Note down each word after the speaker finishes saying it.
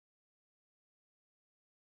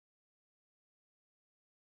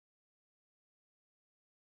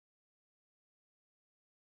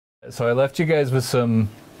So I left you guys with some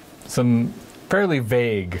fairly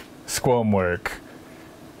vague squam work.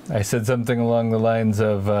 I said something along the lines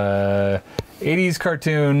of 80s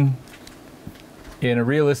cartoon in a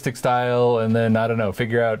realistic style, and then, I don't know,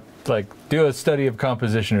 figure out, like, do a study of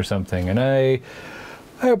composition or something. And I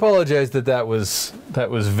apologize that was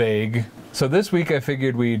vague. So this week I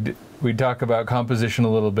figured we'd talk about composition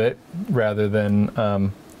a little bit rather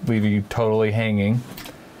than leave you totally hanging.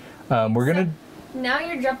 We're gonna. Now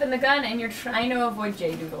you're jumping the gun and you're trying to avoid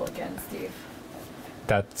J-Doodle again, Steve.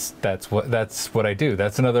 That's what I do.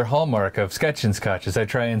 That's another hallmark of Sketch and Scotch, is I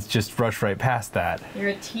try and just rush right past that. You're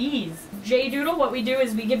a tease. J-Doodle, what we do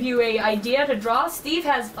is we give you an idea to draw. Steve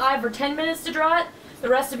has 5 or 10 minutes to draw it. The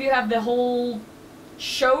rest of you have the whole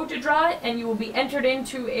show to draw it, and you will be entered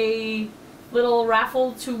into a little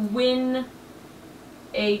raffle to win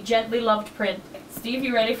a gently loved print. Steve,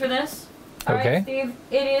 you ready for this? Okay. All right, Steve.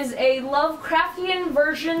 It is a Lovecraftian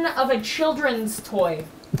version of a children's toy.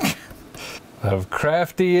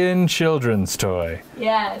 Lovecraftian children's toy.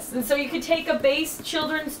 Yes, and so you could take a base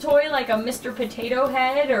children's toy like a Mr. Potato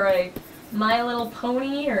Head or a My Little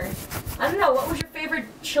Pony, or I don't know. What was your favorite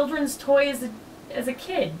children's toy as a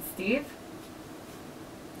kid, Steve?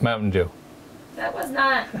 Mountain Dew. That was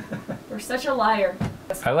not. You're such a liar.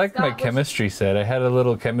 I liked my chemistry set. I had a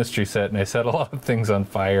little chemistry set and I set a lot of things on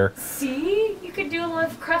fire. See? You could do a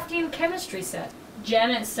Lovecraftian chemistry set.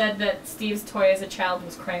 Janet said that Steve's toy as a child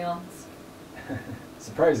was crayons.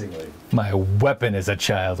 Surprisingly. My weapon as a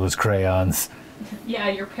child was crayons. Yeah,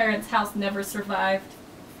 your parents' house never survived.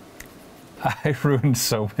 I ruined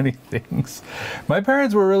so many things. My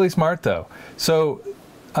parents were really smart though. So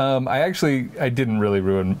I didn't really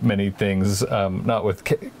ruin many things, not with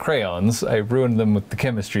crayons. I ruined them with the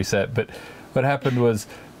chemistry set. But what happened was,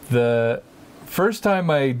 the first time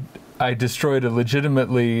I destroyed a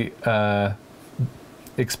legitimately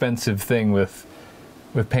expensive thing with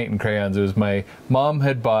paint and crayons, it was my mom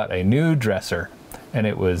had bought a new dresser, and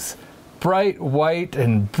it was bright white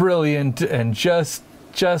and brilliant and just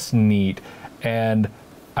neat. And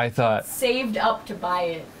I thought, saved up to buy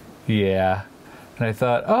it. Yeah. And I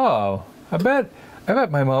thought, oh, I bet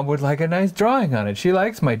my mom would like a nice drawing on it. She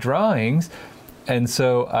likes my drawings. And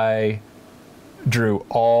so I drew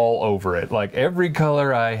all over it. Like every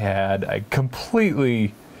color I had, I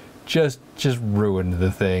completely just ruined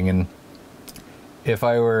the thing. And if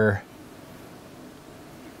I were,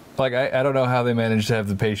 like, I don't know how they managed to have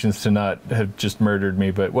the patience to not have just murdered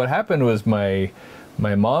me, but what happened was my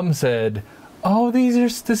mom said, oh,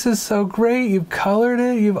 this is so great. You've colored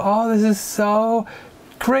it. This is so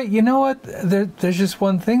great. You know what? There's just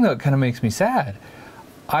one thing that kind of makes me sad.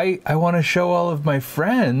 I want to show all of my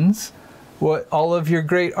friends all of your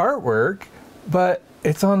great artwork, but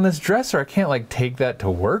it's on this dresser. I can't like take that to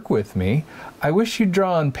work with me. I wish you'd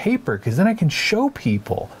draw on paper, because then I can show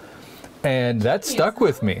people. And that stuck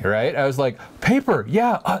with me, right? I was like, paper,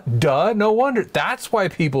 yeah, duh, no wonder. That's why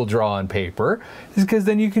people draw on paper, is because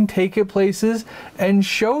then you can take it places and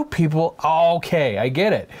show people, oh, okay, I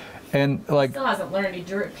get it. And like, Still hasn't learned. He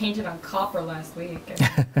painted on copper last week.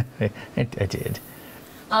 I did.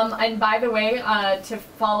 And by the way, to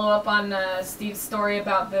follow up on Steve's story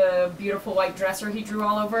about the beautiful white dresser he drew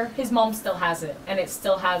all over, his mom still has it, and it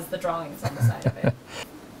still has the drawings on the side of it.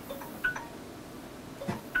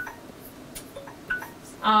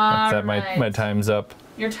 My time's up.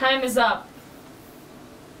 Your time is up.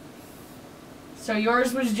 So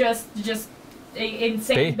yours was just a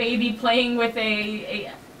insane baby playing with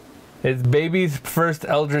It's baby's first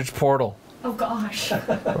Eldritch portal. Oh gosh.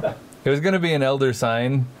 It was going to be an elder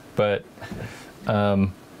sign, but there's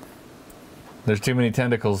too many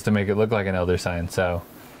tentacles to make it look like an elder sign, so.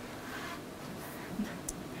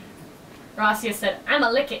 Rosia said, "I'ma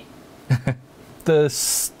lick it." The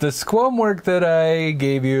squam work that I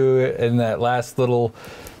gave you in that last little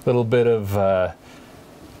bit of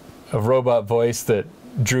robot voice that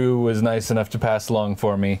Drew was nice enough to pass along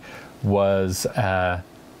for me was do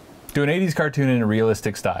an 80s cartoon in a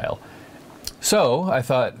realistic style. So I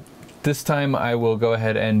thought this time I will go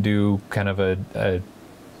ahead and do kind of a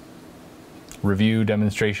review,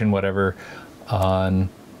 demonstration, whatever, on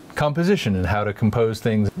composition and how to compose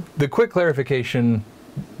things. The quick clarification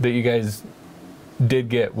that you guys did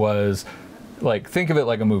get was, like, think of it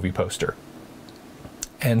like a movie poster.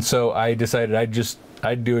 And so I decided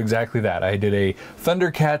I'd do exactly that. I did a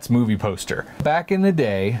Thundercats movie poster. Back in the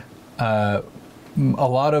day, a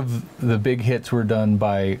lot of the big hits were done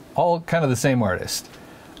by all kind of the same artist.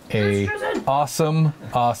 A awesome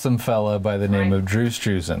fella by the name of Drew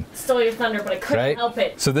Struzan. Stole your thunder, but I couldn't help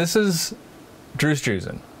it. So this is Drew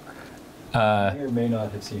Struzan. May or may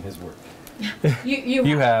not have seen his work.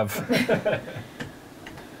 You have.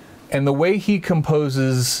 And the way he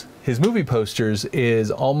composes his movie posters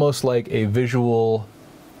is almost like a visual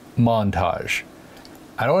montage.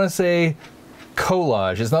 I don't want to say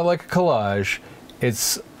collage. It's not like a collage.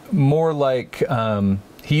 It's more like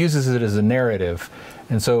he uses it as a narrative.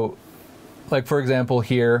 And so, like for example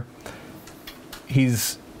here,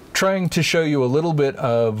 he's trying to show you a little bit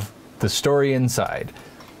of the story inside.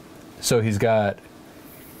 So he's got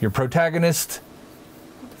your protagonist,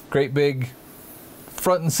 great big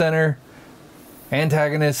front and center,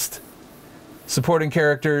 antagonist, supporting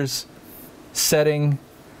characters, setting,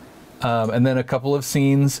 and then a couple of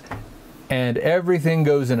scenes, and everything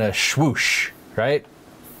goes in a swoosh, right?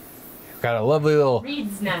 Got a lovely little,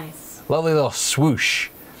 reads nice. Lovely little swoosh,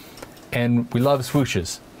 and we love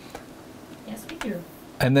swooshes. Yes, we do.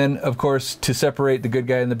 And then, of course, to separate the good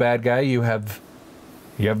guy and the bad guy, you have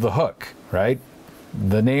the hook, right?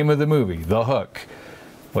 The name of the movie, The Hook.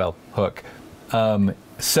 Well, Hook.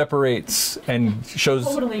 Separates and shows...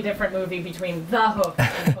 Totally different movie between The Hook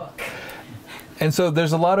and Hook. And so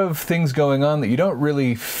there's a lot of things going on that you don't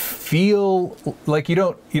really feel like you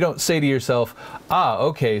don't say to yourself,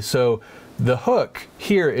 okay, so the hook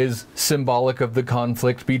here is symbolic of the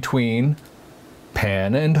conflict between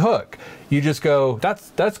Pan and Hook. You just go,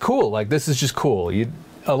 that's cool. Like, this is just cool.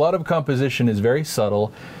 A lot of composition is very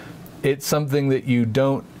subtle. It's something that you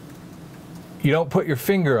don't put your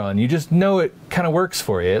finger on. You just know it kind of works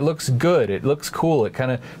for you. It looks good. It looks cool. It kind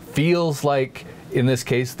of feels like, in this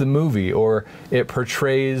case, the movie, or it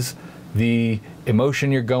portrays the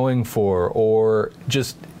emotion you're going for, or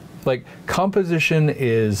just like composition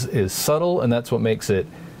is subtle, and that's what makes it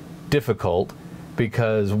difficult,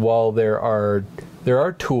 because while there are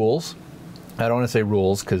tools, I don't want to say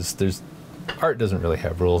rules, because art doesn't really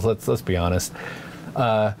have rules. Let's be honest.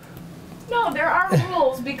 No, there are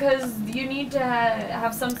rules, because you need to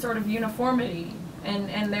have some sort of uniformity,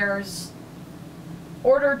 and there's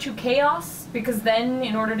order to chaos, because then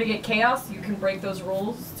in order to get chaos you can break those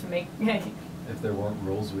rules to make... If there weren't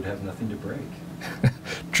rules, we'd have nothing to break.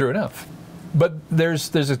 True enough. But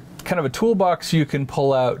there's a kind of a toolbox you can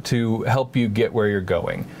pull out to help you get where you're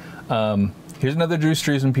going. Here's another Drew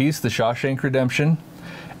Struzan piece, The Shawshank Redemption,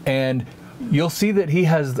 and you'll see that he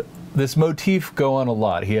has this motif go on a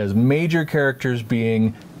lot. He has major characters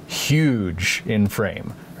being huge in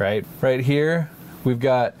frame, right? Right here, we've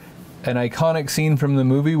got an iconic scene from the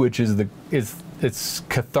movie, which is it's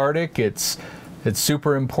cathartic, it's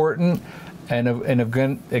super important, and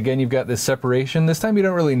again you've got this separation. This time you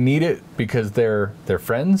don't really need it because they're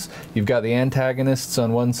friends. You've got the antagonists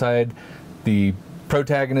on one side, the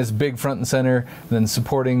protagonist big front and center, and then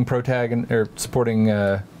supporting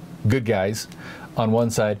good guys on one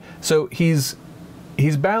side. So he's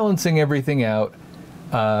balancing everything out,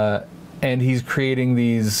 and he's creating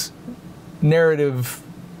these narrative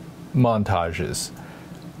montages.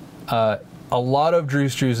 A lot of Drew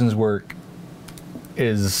Struzan's work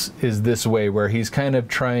is this way, where he's kind of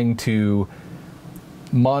trying to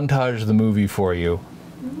montage the movie for you.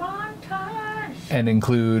 Montage! And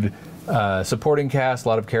include supporting cast, a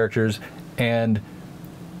lot of characters. And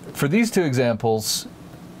for these two examples,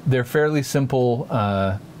 they're fairly simple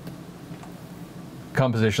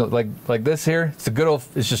composition. Like this here,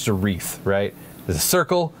 it's just a wreath, right? There's a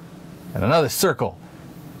circle and another circle,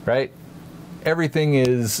 right? Everything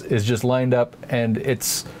is just lined up, and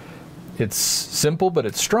it's simple, but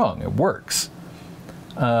it's strong. It works.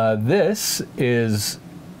 This is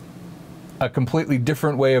a completely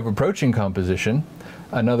different way of approaching composition.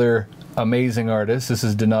 Another amazing artist. This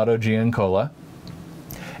is Donato Giancola,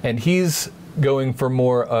 and he's going for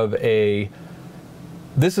more of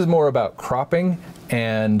this is more about cropping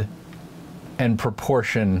and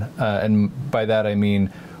proportion, and by that I mean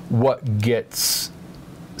what gets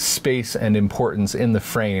space and importance in the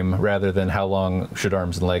frame rather than how long should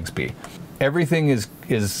arms and legs be. Everything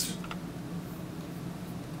is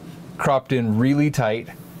cropped in really tight,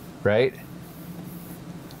 right?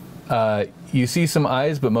 You see some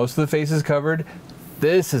eyes, but most of the face is covered.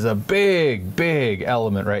 This is a big, big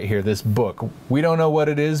element right here, this book. We don't know what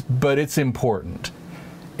it is, but it's important.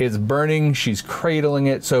 It's burning, she's cradling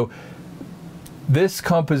it. So this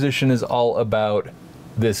composition is all about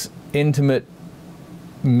this intimate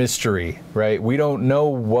mystery, right? We don't know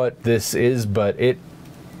what this is, but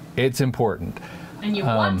it's important. And you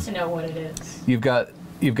want to know what it is. You've got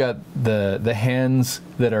the hands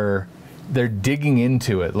that they're digging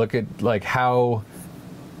into it. Look at like how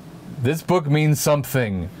this book means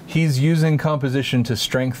something. He's using composition to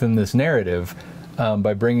strengthen this narrative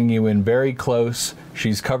by bringing you in very close.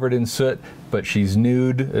 She's covered in soot, but she's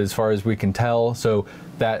nude as far as we can tell. So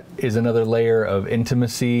that is another layer of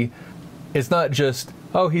intimacy. It's not just,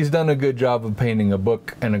 oh, he's done a good job of painting a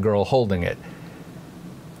book and a girl holding it.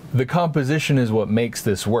 The composition is what makes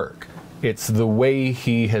this work. It's the way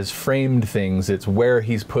he has framed things, it's where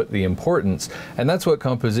he's put the importance, and that's what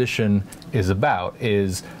composition is about,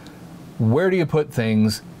 is where do you put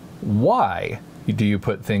things, why do you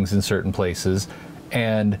put things in certain places,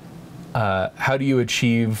 and how do you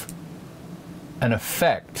achieve an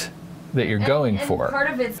effect that you're going for.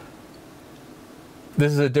 Part of it's...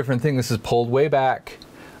 This is a different thing. This is pulled way back.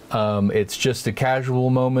 It's just a casual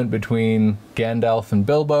moment between Gandalf and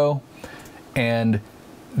Bilbo, and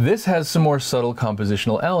this has some more subtle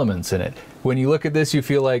compositional elements in it. When you look at this, you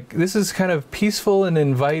feel like this is kind of peaceful and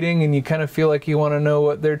inviting, and you kind of feel like you want to know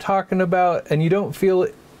what they're talking about, and you don't feel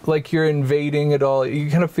like you're invading at all. You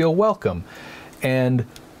kind of feel welcome. And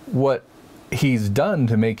what he's done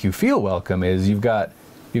to make you feel welcome is you've got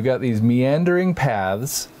these meandering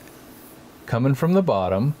paths coming from the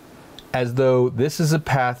bottom, as though this is a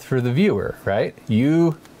path for the viewer, right?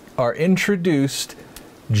 You are introduced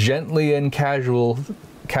gently and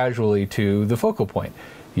casually to the focal point.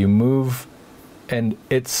 You move, and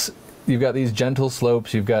you've got these gentle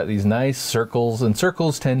slopes, you've got these nice circles, and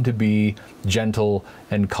circles tend to be gentle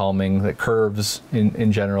and calming. The curves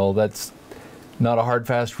in general, that's not a hard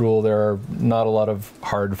fast rule. There are not a lot of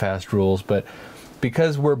hard fast rules, but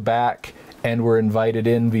because we're back and we're invited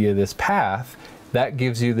in via this path, that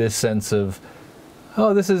gives you this sense of,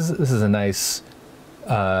 oh, this is a nice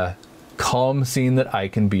calm scene that I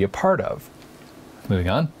can be a part of. Moving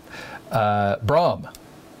on. Brahm.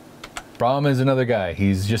 Brahm is another guy.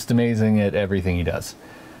 He's just amazing at everything he does.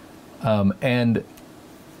 And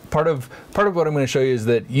part of what I'm going to show you is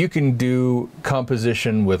that you can do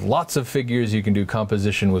composition with lots of figures. You can do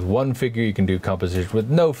composition with one figure. You can do composition with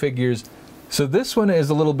no figures. So this one is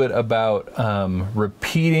a little bit about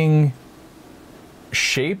repeating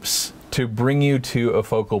shapes to bring you to a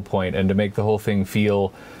focal point and to make the whole thing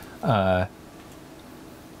feel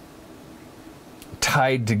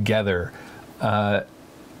tied together. So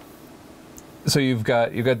you've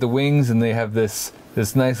got the wings, and they have this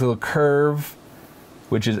nice little curve,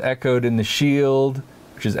 which is echoed in the shield,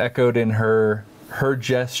 which is echoed in her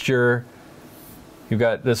gesture. You've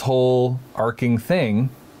got this whole arcing thing.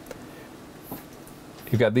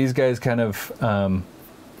 You've got these guys kind of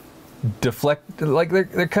deflect, like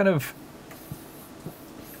they're kind of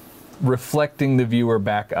reflecting the viewer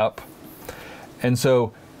back up. And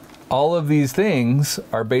so all of these things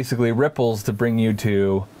are basically ripples to bring you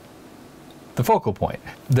to the focal point.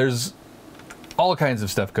 There's all kinds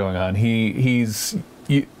of stuff going on.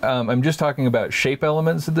 I'm just talking about shape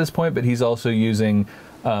elements at this point, but he's also using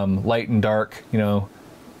light and dark. You know,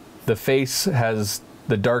 the face has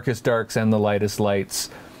the darkest darks and the lightest lights.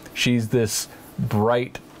 She's this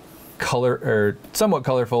bright color, or somewhat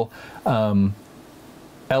colorful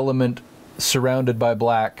element surrounded by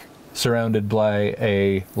black, surrounded by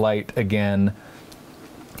a light again.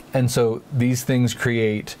 And so these things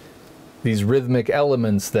create these rhythmic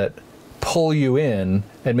elements that pull you in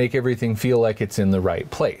and make everything feel like it's in the right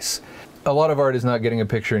place. A lot of art is not getting a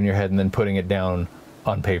picture in your head and then putting it down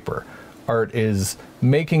on paper. Art is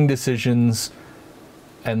making decisions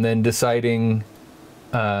and then deciding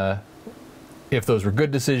if those were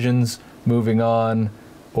good decisions, moving on,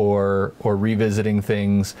 or revisiting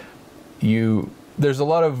things. There's a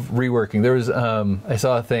lot of reworking. There was I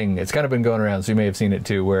saw a thing, it's kind of been going around, so you may have seen it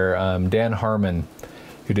too, where Dan Harmon,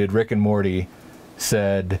 who did Rick and Morty,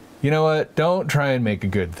 said, you know what, don't try and make a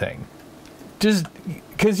good thing. Just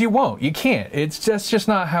because you won't, you can't. It's just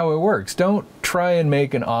not how it works. Don't try and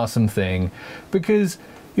make an awesome thing, because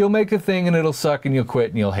you'll make a thing and it'll suck and you'll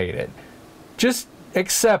quit and you'll hate it. Just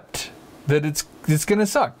accept that it's gonna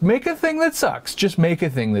suck. Make a thing that sucks. Just make a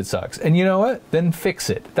thing that sucks. And you know what? Then fix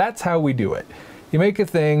it. That's how we do it. You make a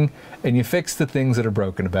thing and you fix the things that are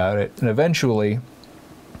broken about it, and eventually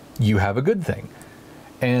you have a good thing.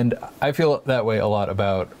 And I feel that way a lot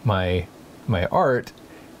about my art,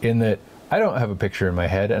 in that I don't have a picture in my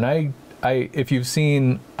head, and I if you've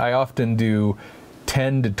seen, I often do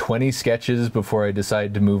 10 to 20 sketches before I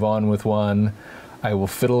decide to move on with one. I will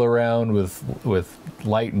fiddle around with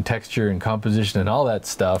light and texture and composition and all that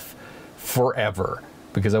stuff forever,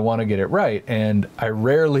 because I want to get it right, and I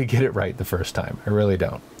rarely get it right the first time. I really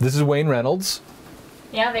don't. This is Wayne Reynolds.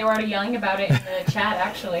 Yeah, they were already yelling about it in the chat,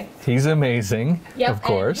 actually. He's amazing, yep, of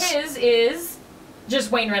course. And his is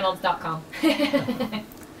just WayneReynolds.com.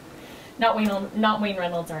 Not Wayne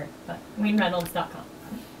Reynolds art, but WayneReynolds.com.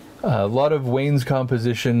 A lot of Wayne's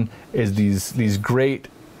composition is these great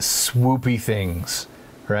swoopy things,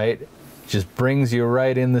 right? just brings you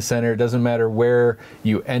right in the center. It doesn't matter where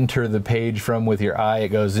you enter the page from with your eye. It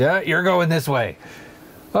goes, yeah, you're going this way.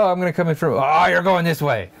 Oh, I'm going to come in from, oh, you're going this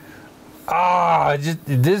way. Ah, just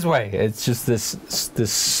this way. It's just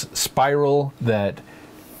this spiral that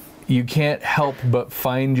you can't help but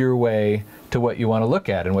find your way to what you want to look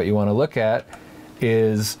at. And what you want to look at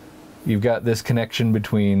is you've got this connection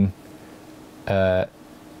between an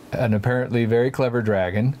apparently very clever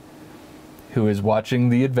dragon who is watching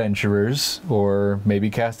the adventurers, or maybe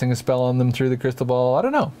casting a spell on them through the crystal ball. I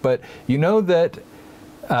don't know. But you know that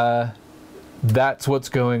that's what's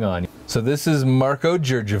going on. So this is Marko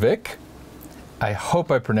Djurdjevic. I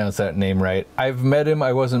hope I pronounced that name right. I've met him.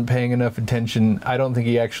 I wasn't paying enough attention. I don't think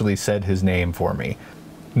he actually said his name for me.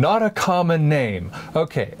 Not a common name.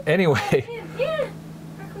 Okay, anyway. Yeah,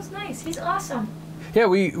 Marco's nice. He's awesome. Yeah,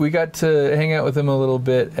 we got to hang out with him a little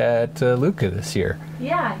bit at Luca this year.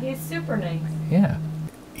 Yeah, he's super nice. Yeah.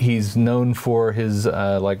 He's known for his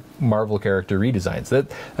like Marvel character redesigns.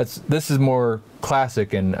 This is more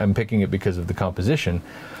classic, and I'm picking it because of the composition.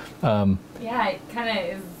 Yeah, it kind of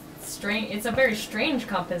is strange. It's a very strange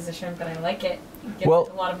composition, but I like it. It gives Well,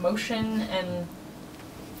 it a lot of motion, and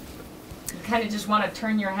you kind of just want to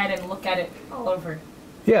turn your head and look at it all over.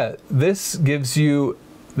 Yeah, this gives you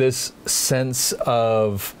this sense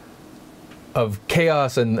of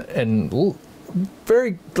chaos and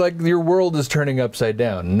very, like, your world is turning upside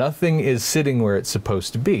down. Nothing is sitting where it's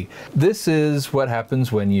supposed to be. This is what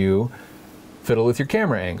happens when you fiddle with your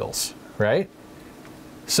camera angles, right?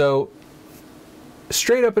 So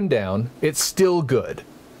straight up and down, it's still good,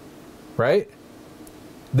 right?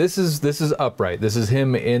 This is upright. This is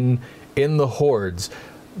him in the hordes.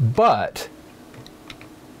 But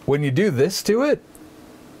when you do this to it,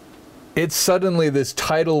 it's suddenly this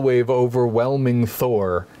tidal wave overwhelming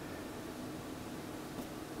Thor.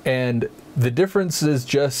 And the difference is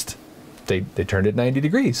just they turned it 90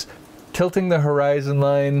 degrees. Tilting the horizon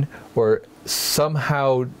line or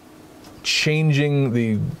somehow changing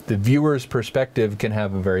the viewer's perspective can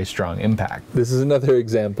have a very strong impact. This is another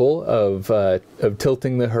example of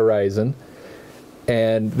tilting the horizon.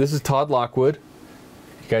 And this is Todd Lockwood.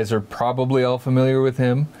 You guys are probably all familiar with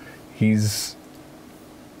him. He's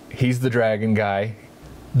the dragon guy.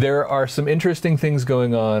 There are some interesting things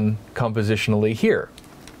going on compositionally here.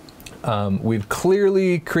 We've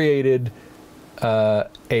clearly created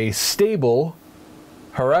a stable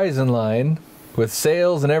horizon line with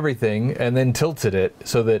sails and everything, and then tilted it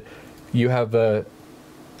so that you have a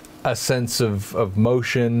sense of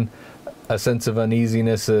motion, a sense of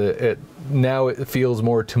uneasiness. Now it feels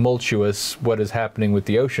more tumultuous what is happening with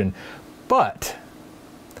the ocean. But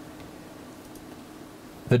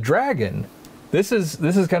the dragon, this is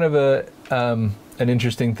kind of an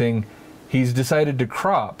interesting thing. He's decided to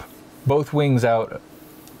crop both wings out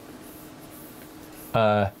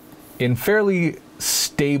in fairly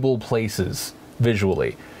stable places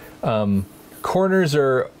visually. Corners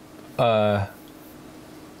are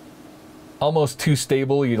almost too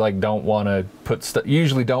stable. You don't want to put stuff.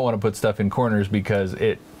 Usually don't want to put stuff in corners because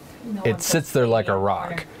it sits there like a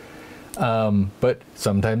rock. But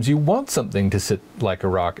sometimes you want something to sit like a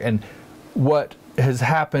rock. And what has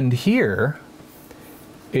happened here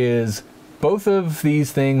is both of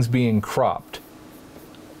these things being cropped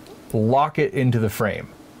lock it into the frame.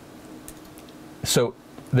 So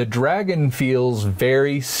the dragon feels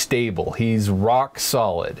very stable. He's rock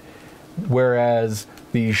solid. Whereas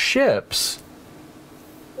these ships,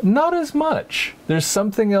 not as much. There's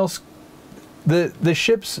something else. The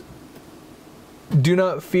ships do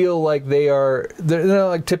not feel like they're not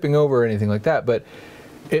like tipping over or anything like that, but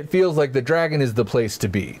it feels like the dragon is the place to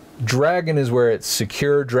be. Dragon is where it's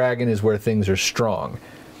secure. Dragon is where things are strong.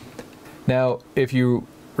 Now, if you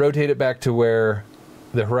rotate it back to where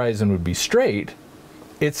the horizon would be straight,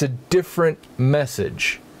 it's a different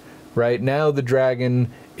message. Right now, the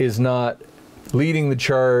dragon is not leading the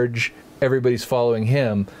charge. Everybody's following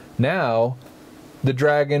him. Now, the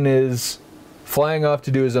dragon is flying off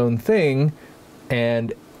to do his own thing,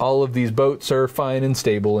 and all of these boats are fine and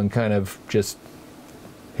stable and kind of just,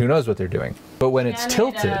 who knows what they're doing. But when it's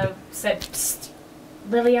tilted... said, "Psst,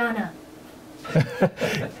 Liliana."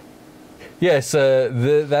 Yes,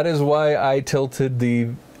 that is why I tilted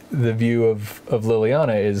the view of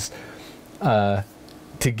Liliana, is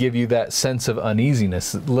to give you that sense of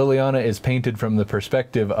uneasiness. Liliana is painted from the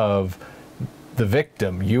perspective of the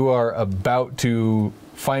victim. You are about to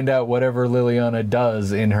find out whatever Liliana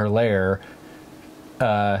does in her lair,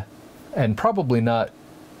 and probably not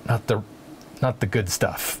the good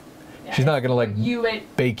stuff. Yeah, she's not gonna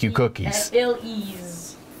bake you cookies. At ill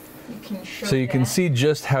ease. You can show so you can see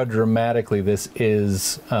just how dramatically this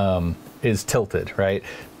is is tilted, right?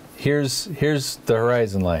 Here's the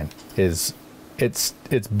horizon line. It's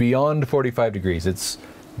beyond 45 degrees. It's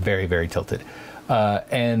very, very tilted.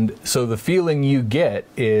 And so the feeling you get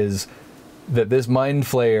is that this mind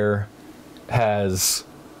flayer has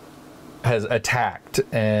attacked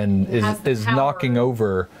and is knocking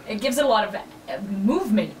over. It gives it a lot of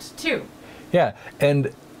movement too. Yeah,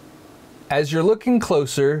 and as you're looking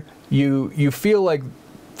closer, you feel like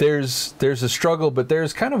there's a struggle, but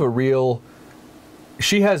there's kind of a real.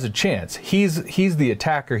 She has a chance. He's the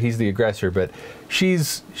attacker. He's the aggressor, but she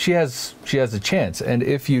has a chance. And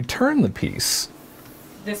if you turn the piece,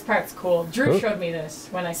 this part's cool. Drew showed me this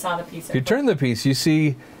when I saw the piece. If you turn the piece, you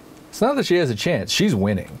see it's not that she has a chance. She's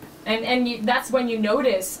winning. And that's when you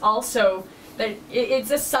notice also that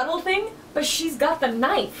it's a subtle thing, but she's got the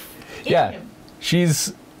knife in him.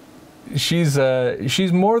 She's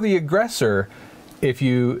more the aggressor if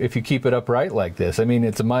you keep it upright like this. I mean,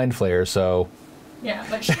 it's a mind flayer, so. Yeah,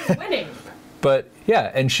 but she's winning. But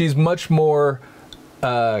yeah, and she's much more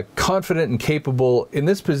confident and capable. In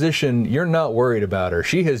this position, you're not worried about her.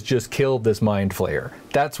 She has just killed this mind flayer.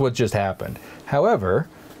 That's what just happened. However,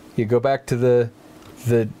 you go back to the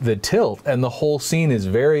tilt, and the whole scene is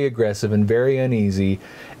very aggressive and very uneasy,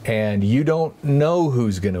 and you don't know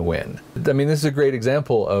who's going to win. I mean, this is a great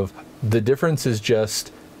example of the difference is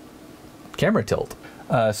just camera tilt.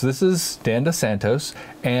 So this is Dan Dos Santos,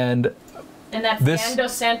 and that's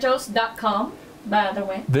dandosantos.com, by the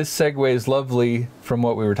way. This segues lovely from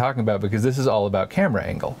what we were talking about, because this is all about camera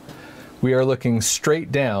angle. We are looking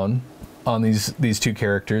straight down on these two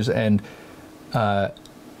characters, and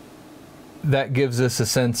that gives us a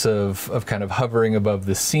sense of kind of hovering above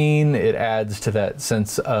the scene. It adds to that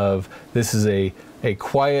sense of this is a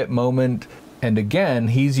quiet moment. And again,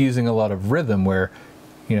 he's using a lot of rhythm where,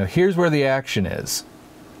 here's where the action is.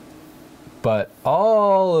 But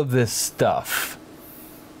all of this stuff,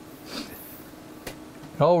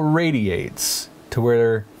 it all radiates to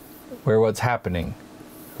where what's happening,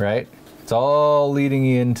 right? It's all leading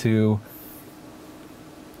you into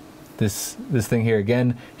this thing here.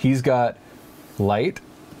 Again, he's got light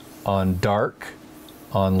on dark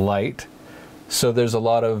on light. So there's a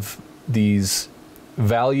lot of these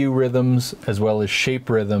value rhythms as well as shape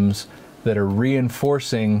rhythms that are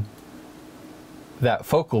reinforcing that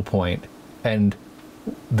focal point, and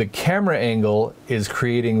the camera angle is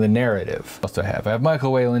creating the narrative. What else do I have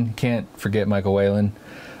Michael Whalen. Can't forget Michael Whalen.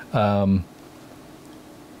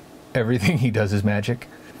 Everything he does is magic.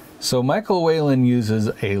 So Michael Whalen uses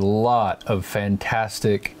a lot of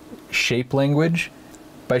fantastic shape language.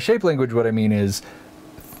 By shape language, what I mean is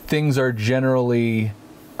things are generally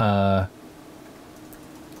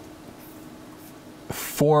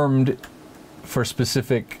formed for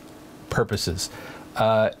specific purposes.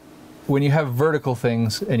 When you have vertical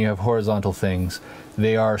things and you have horizontal things,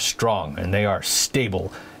 they are strong and they are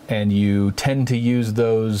stable, and you tend to use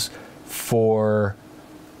those for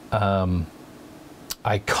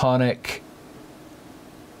iconic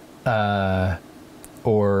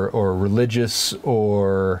or religious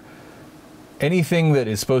or anything that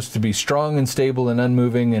is supposed to be strong and stable and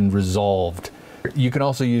unmoving and resolved. You can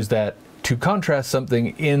also use that to contrast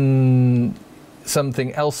something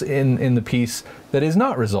else in the piece that is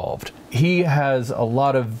not resolved. He has a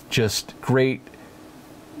lot of just great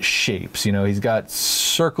shapes. He's got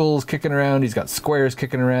circles kicking around, he's got squares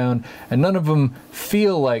kicking around, and none of them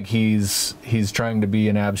feel like he's trying to be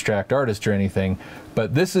an abstract artist or anything.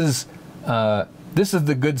 But this is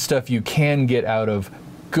the good stuff you can get out of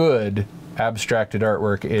good abstracted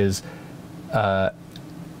artwork, is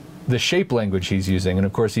the shape language he's using. And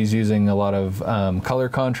of course he's using a lot of color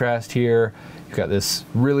contrast here. You've got this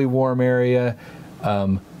really warm area.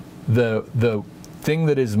 The thing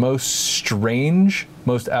that is most strange,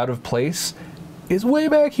 most out of place, is way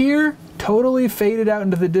back here, totally faded out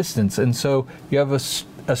into the distance. And so you have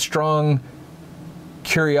a strong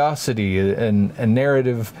curiosity, and a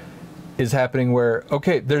narrative is happening where,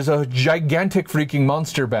 okay, there's a gigantic freaking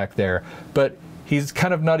monster back there, but he's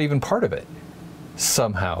kind of not even part of it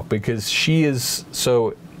somehow, because she is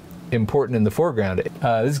so important in the foreground.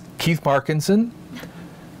 This is Keith Parkinson,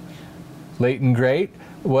 late and great.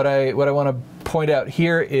 What I want to point out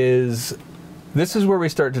here is this is where we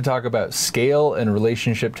start to talk about scale and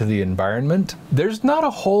relationship to the environment. There's not a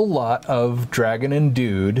whole lot of dragon and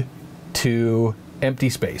dude to empty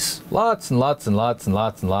space. Lots and lots and lots and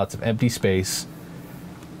lots and lots of empty space.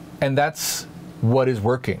 And that's what is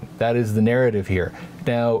working. That is the narrative here.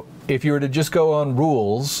 Now, if you were to just go on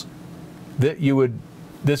rules,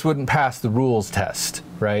 this wouldn't pass the rules test,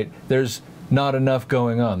 right? There's not enough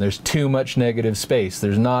going on. There's too much negative space.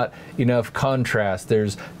 There's not enough contrast.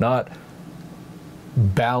 There's not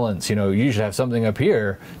balance, you know, you should have something up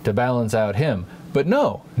here to balance out him. But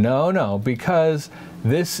no, because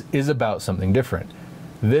this is about something different.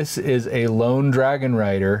 This is a lone dragon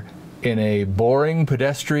rider in a boring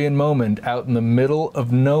pedestrian moment out in the middle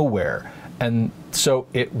of nowhere. And so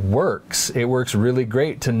it works. It works really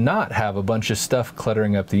great to not have a bunch of stuff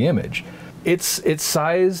cluttering up the image. It's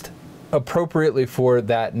sized appropriately for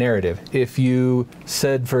that narrative. If you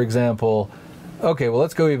said, for example, okay, well,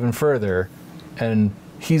 let's go even further, and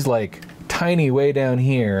he's like tiny way down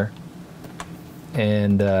here,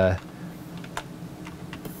 and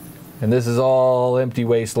this is all empty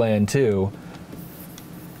wasteland too,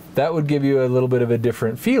 that would give you a little bit of a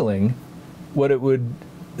different feeling. What it would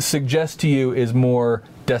suggest to you is more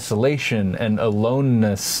desolation and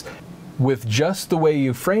aloneness. With just the way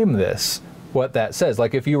you frame this, what that says,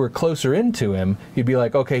 like if you were closer into him, you'd be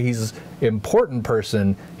like, okay, he's an important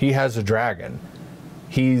person, he has a dragon,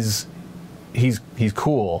 he's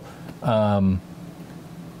cool, and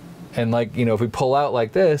like, you know, if we pull out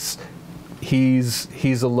like this,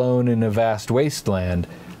 he's alone in a vast wasteland.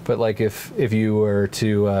 But like if you were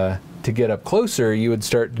to get up closer, you would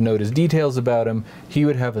start to notice details about him. He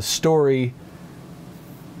would have a story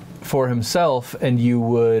for himself, and you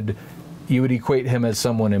would equate him as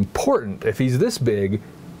someone important. If he's this big,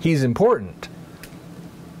 he's important.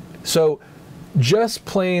 So just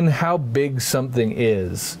plain how big something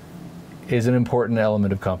is an important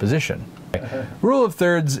element of composition. Rule of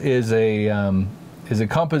thirds is a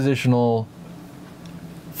compositional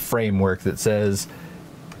framework that says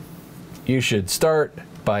you should start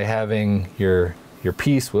by having your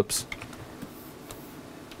piece,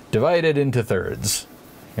 divided into thirds,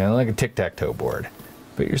 you know, like a tic-tac-toe board.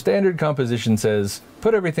 But your standard composition says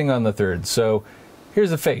put everything on the third. So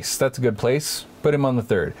here's a face, that's a good place, put him on the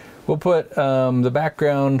third. We'll put the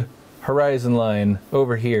background horizon line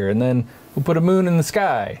over here, and then we'll put a moon in the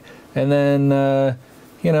sky, and then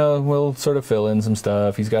you know, we'll sort of fill in some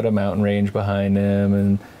stuff. He's got a mountain range behind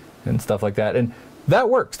him and stuff like that, and that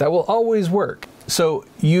works. That will always work. So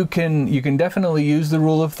you can definitely use the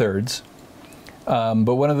rule of thirds,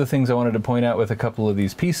 but one of the things I wanted to point out with a couple of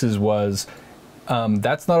these pieces was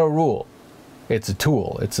that's not a rule. It's a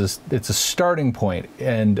tool. It's a starting point,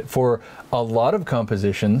 and for a lot of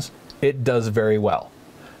compositions, it does very well.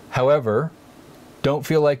 However, don't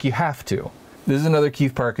feel like you have to. This is another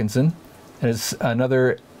Keith Parkinson, and it's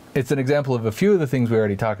an example of a few of the things we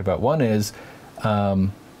already talked about. One is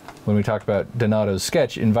when we talked about Donato's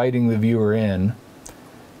sketch, inviting the viewer in.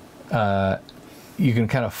 You can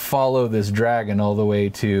kind of follow this dragon all the way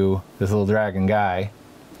to this little dragon guy.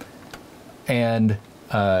 And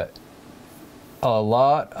a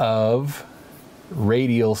lot of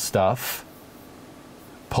radial stuff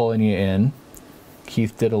pulling you in.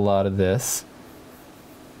 Keith did a lot of this.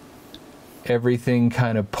 Everything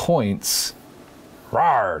kind of points,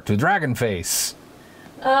 rawr, to dragon face.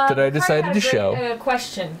 That I decided to show.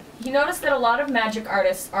 Question. He noticed that a lot of magic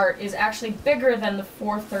artists' art is actually bigger than the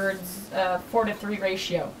 4:3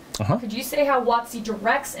 ratio. Could you say how WotC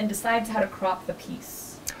directs and decides how to crop the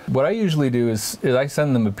piece? What I usually do is I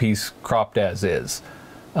send them a piece cropped as is.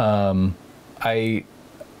 I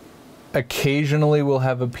occasionally will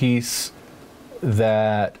have a piece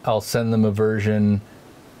that I'll send them a version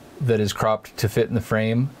that is cropped to fit in the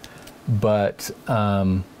frame, but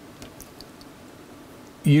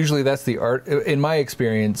usually that's the art. In my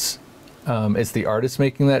experience, it's the artist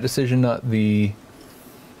making that decision, not the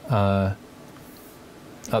art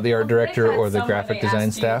director or the graphic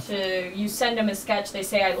design staff. You send them a sketch, they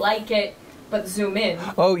say, I like it, but zoom in.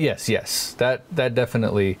 Oh, yes. That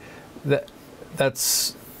definitely,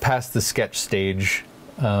 that's past the sketch stage.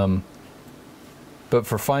 But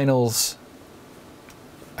for finals,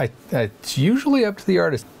 it's usually up to the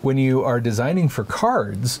artist. When you are designing for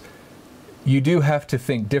cards, you do have to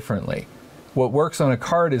think differently. What works on a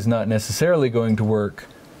card is not necessarily going to work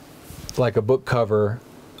like a book cover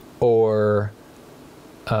or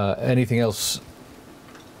anything else,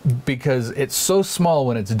 because it's so small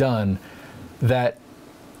when it's done that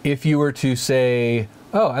if you were to say,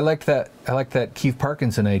 oh, I like that Keith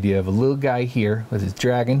Parkinson idea of a little guy here with his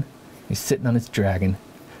dragon, he's sitting on his dragon.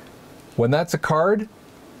 When that's a card,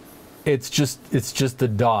 it's just a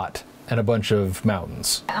dot and a bunch of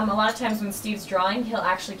mountains. A lot of times when Steve's drawing, he'll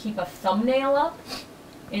actually keep a thumbnail up.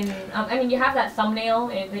 I mean, you have that thumbnail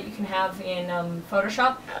that you can have in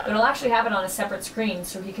Photoshop, but it'll actually have it on a separate screen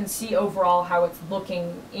so he can see overall how it's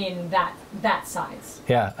looking in that size.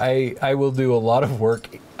 Yeah, I will do a lot of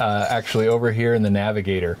work actually over here in the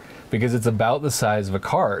Navigator, because it's about the size of a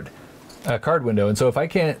card window, and so if I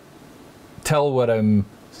can't tell what I'm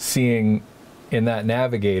seeing in that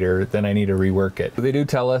navigator, then I need to rework it. They do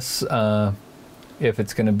tell us if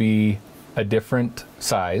it's going to be a different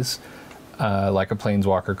size, like a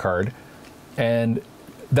Planeswalker card. And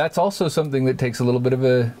that's also something that takes a little bit of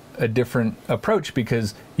a different approach,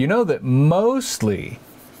 because you know that mostly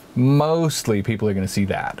people are going to see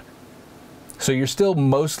that. So you're still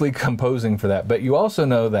mostly composing for that, but you also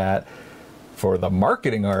know that for the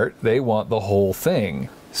marketing art, they want the whole thing.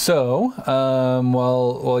 So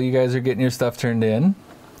while you guys are getting your stuff turned in,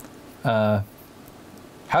 how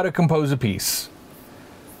to compose a piece.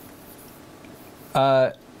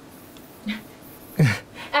 At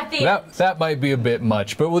the end. That might be a bit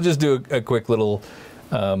much, but we'll just do a quick little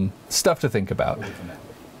stuff to think about.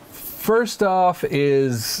 First off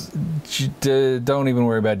is don't even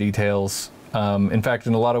worry about details. In fact,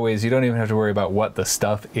 in a lot of ways, you don't even have to worry about what the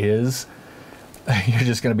stuff is. You're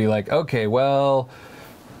just going to be like, okay, well,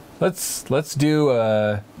 let's do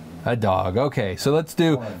a dog. Okay, so let's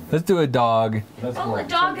do a dog. Well, a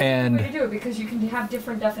dog is a way to do it, because you can have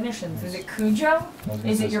different definitions. Is it Cujo?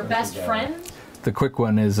 Is it your best friend? The quick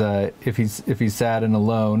one is if he's sad and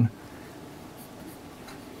alone,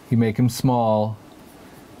 you make him small,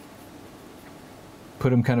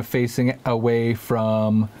 put him kind of facing away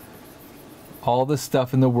from all the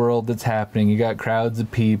stuff in the world that's happening. You got crowds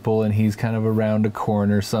of people, and he's kind of around a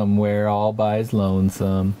corner somewhere, all by his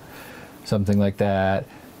lonesome, something like that.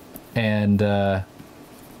 And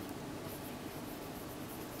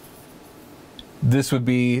this would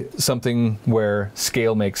be something where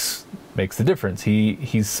scale makes the difference.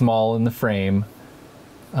 He's small in the frame,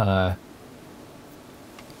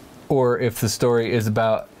 or if the story is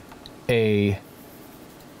about a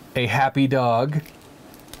happy dog,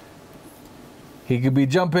 he could be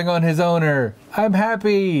jumping on his owner. I'm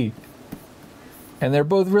happy. And they're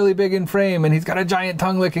both really big in frame, and he's got a giant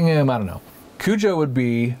tongue licking him. I don't know. Cujo would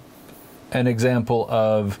be an example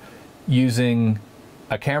of using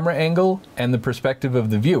a camera angle and the perspective of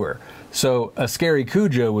the viewer. So a scary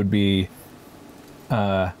Cujo would be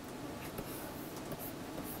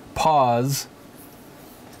pause,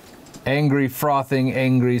 angry, frothing,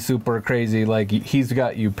 angry, super crazy, like he's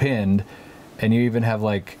got you pinned, and you even have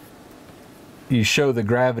like, you show the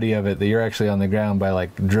gravity of it, that you're actually on the ground by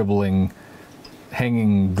like dribbling,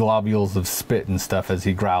 hanging globules of spit and stuff as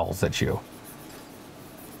he growls at you.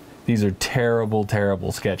 These are terrible,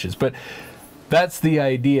 terrible sketches, but that's the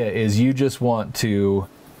idea, is you just want to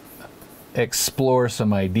explore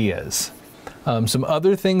some ideas. Some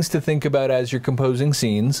other things to think about as you're composing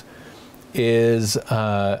scenes is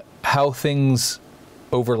how things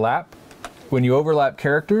overlap. When you overlap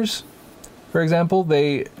characters, for example,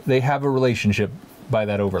 they have a relationship by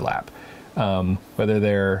that overlap. Whether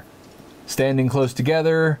they're standing close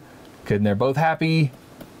together, and they're both happy,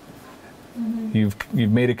 you've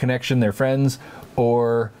made a connection, they're friends,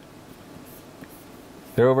 or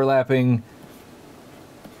they're overlapping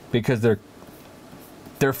because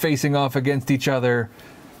they're facing off against each other.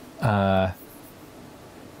 And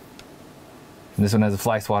this one has a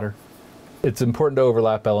fly swatter. It's important to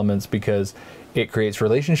overlap elements because it creates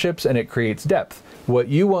relationships and it creates depth. What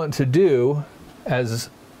you want to do as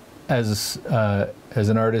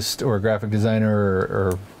an artist or a graphic designer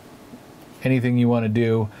or anything you want to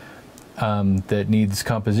do that needs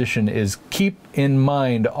composition is keep in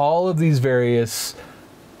mind all of these various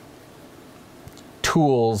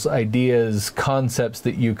tools, ideas, concepts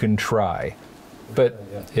that you can try. But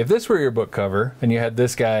if this were your book cover and you had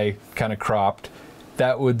this guy kind of cropped,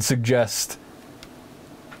 that would suggest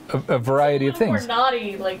a variety of things. More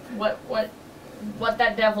naughty, like what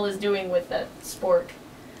that devil is doing with that spork.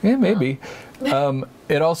 Yeah, maybe.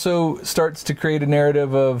 It also starts to create a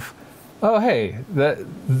narrative of, oh, hey,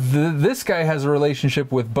 this guy has a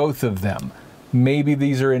relationship with both of them. Maybe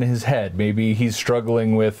these are in his head. Maybe he's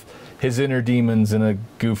struggling with his inner demons in a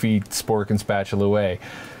goofy spork and spatula way.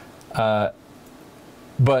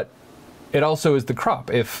 But it also is the crop.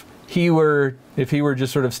 If he were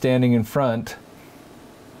just sort of standing in front,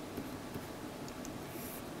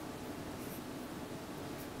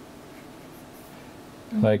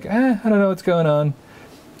 like, I don't know what's going on,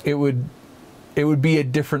 it would be a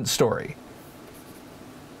different story.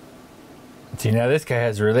 See, now this guy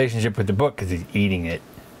has a relationship with the book because he's eating it.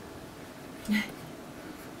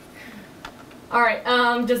 All right.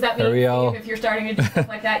 Does that mean if you're starting to do stuff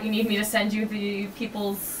like that, you need me to send you the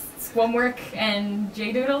people's squam work and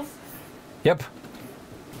J doodles? Yep.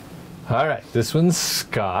 All right. This one's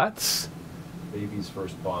Scott's. Baby's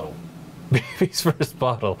first bottle. Baby's first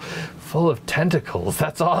bottle, full of tentacles.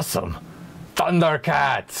 That's awesome.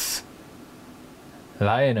 Thundercats.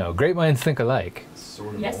 Lion-O. Great minds think alike.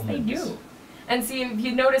 Sort of yes, they do. And see, if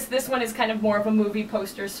you notice, this one is kind of more of a movie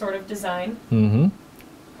poster sort of design. Mm-hmm.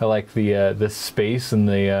 I like the space and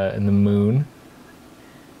the moon.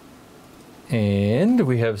 And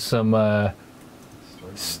we have some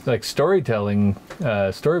like storytelling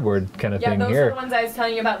storyboard kind of thing Yeah, those here. are the ones I was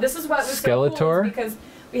telling you about. This is what was so Skeletor. cool is because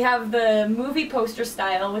we have the movie poster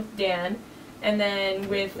style with Dan, and then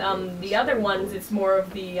with the other ones, it's more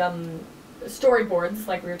of the storyboards,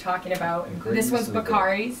 like we were talking about. And great This use one's of the-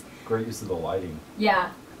 Bakari's. Great use of the lighting.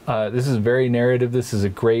 Yeah. This is very narrative. This is a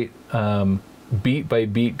great beat by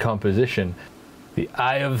beat composition. The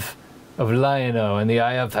Eye of Lion-O and the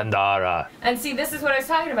Eye of Pandora. And see, this is what I was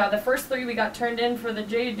talking about. The first three we got turned in for the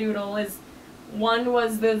J Doodle is one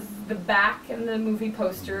was the back and the movie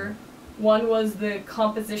poster, one was the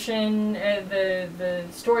composition, the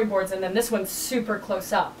storyboards, and then this one's super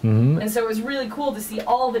close up. Mm-hmm. And so it was really cool to see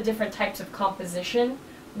all the different types of composition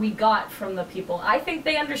we got from the people. I think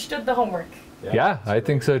they understood the homework. Yeah, I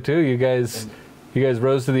think so too. You guys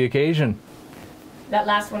rose to the occasion. That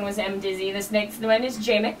last one was M. Dizzy. This next one is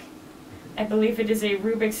Jamek. I believe it is a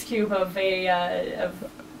Rubik's Cube of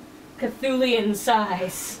Cthulian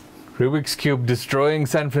size. Rubik's Cube destroying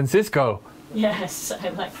San Francisco. Yes, I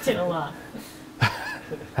liked it a lot.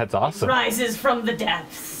 That's awesome. Rises from the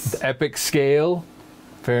depths. The epic scale.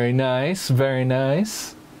 Very nice, very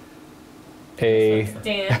nice.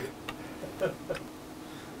 Dan.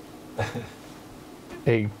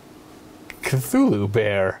 A Cthulhu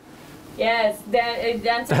bear. Yes,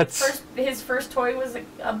 Dan said That's- his first toy was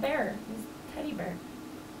a bear, his teddy bear.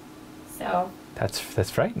 So. That's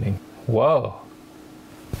frightening. Whoa.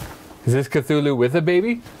 Is this Cthulhu with a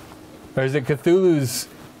baby? Or is it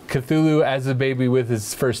Cthulhu as a baby with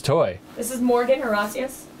his first toy? This is Morgan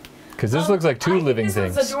Horatius. Because this looks like two living this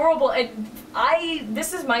things. This is adorable.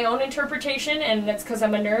 This is my own interpretation, and that's because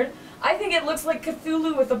I'm a nerd. I think it looks like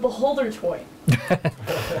Cthulhu with a beholder toy.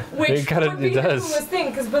 Which It kinda- would be it the does. coolest thing,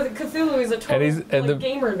 because Cthulhu is a total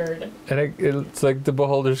gamer nerd. And it's like the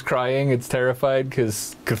beholder's crying. It's terrified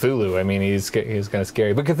because Cthulhu. I mean, he's kind of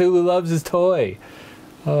scary. But Cthulhu loves his toy.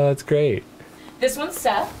 Oh, that's great. This one's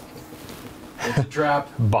Seth. It's a trap.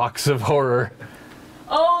 Box of horror.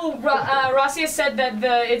 Oh, Rossius said that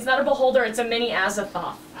it's not a beholder, it's a mini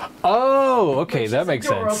Azathoth. Oh, okay, Which that is makes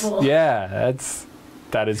adorable. sense. Yeah,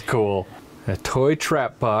 that is cool. A toy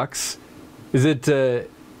trap box. Is it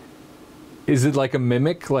like a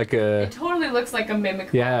mimic? Like a It totally looks like a mimic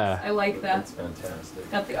box. Yeah. I like that. That's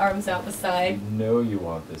fantastic. Got the arms out the side. You know you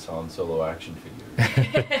want this Han Solo action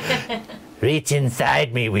figure. reach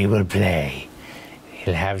inside me, we will play.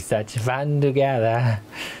 We'll have such fun together.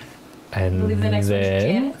 I And believe the next one's then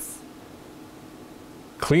Janet's.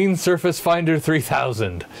 Clean Surface Finder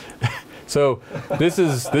 3000. So this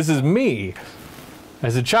is me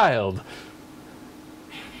as a child.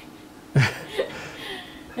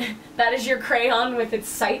 That is your crayon with its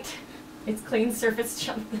sight. It's Clean Surface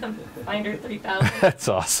Finder 3000. That's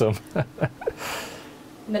awesome.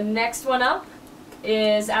 The next one up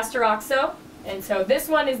is Asteroxo. And so this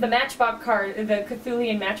one is the Matchbox card, the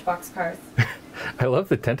Cthulian Matchbox card. I love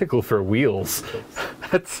the tentacle for wheels.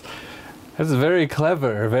 That's very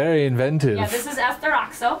clever, very inventive. Yeah, this is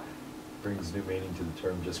Asteroxo. Brings new meaning to the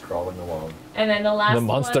term just crawling along. And then the last The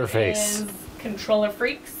monster one face. is Controller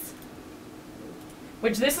Freaks.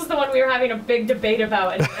 Which this is the one we were having a big debate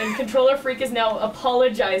about. And Controller Freak is now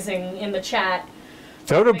apologizing in the chat.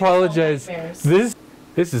 Don't Make us all apologize. nightmares.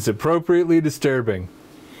 This is appropriately disturbing.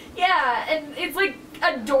 Yeah, and it's like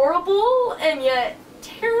adorable and yet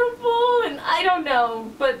terrible, and I don't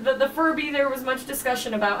know. But the Furby, there was much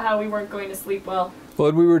discussion about how we weren't going to sleep well. Well,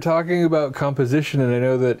 and we were talking about composition, and I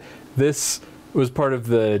know that this was part of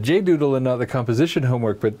the J-Doodle and not the composition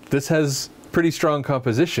homework, but this has pretty strong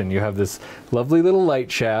composition. You have this lovely little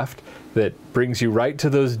light shaft that brings you right to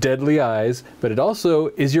those deadly eyes, but it also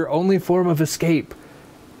is your only form of escape.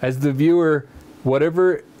 As the viewer,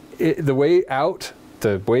 the way out,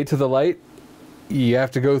 the way to the light, you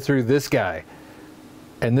have to go through this guy.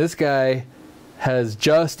 And this guy has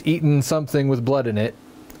just eaten something with blood in it,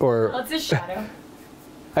 or Well, it's a shadow.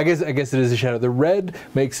 I guess it is a shadow. The red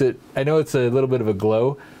makes it. I know it's a little bit of a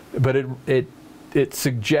glow, but it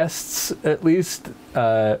suggests at least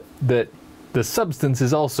that the substance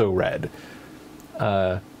is also red.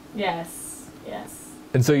 Yes.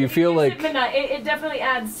 And so you feel like It definitely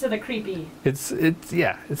adds to the creepy. it's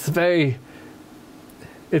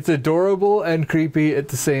adorable and creepy at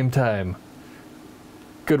the same time.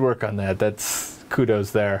 Good work on that. That's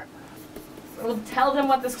kudos there. We'll tell them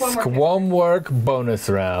what this one work is. Squamwork bonus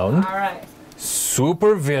round. All right.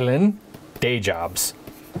 Supervillain day jobs.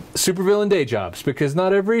 Supervillain day jobs, because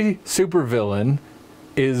not every supervillain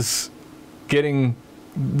is getting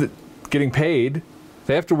paid.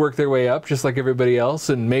 They have to work their way up just like everybody else,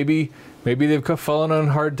 and maybe they've fallen on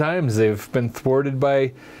hard times. They've been thwarted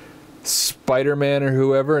by Spider-Man or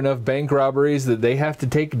whoever, enough bank robberies that they have to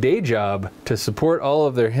take a day job to support all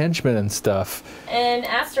of their henchmen and stuff. And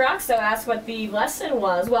Asteroxo asked what the lesson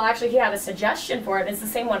was. Well, actually, he had a suggestion for it. It's the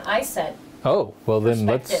same one I said. Oh, well then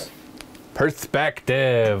let's...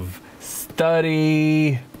 Perspective.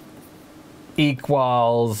 Study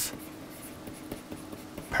equals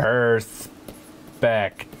perspective.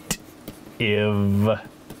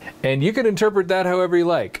 And you can interpret that however you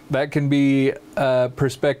like. That can be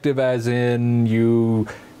perspective as in you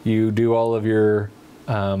do all of your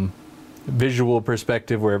visual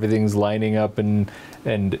perspective where everything's lining up and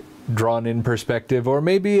drawn in perspective. Or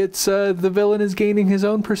maybe it's the villain is gaining his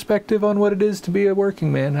own perspective on what it is to be a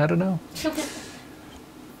working man. I don't know.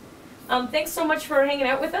 Thanks so much for hanging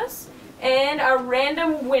out with us. And our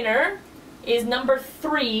random winner is number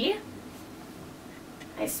 3.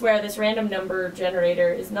 I swear this random number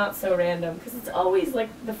generator is not so random because it's always like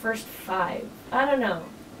the first 5. I don't know.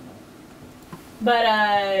 But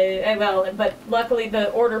but luckily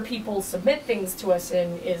the order people submit things to us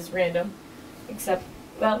in is random. Except,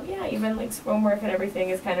 well, yeah, even like homework and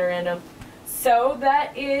everything is kind of random. So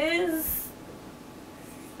that is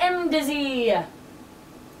M Dizzy.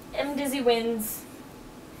 M Dizzy wins.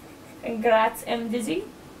 Congrats, M Dizzy.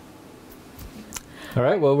 All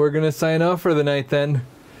right, well, we're going to sign off for the night then.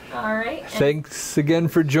 All right. Thanks again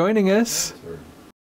for joining us. Sure.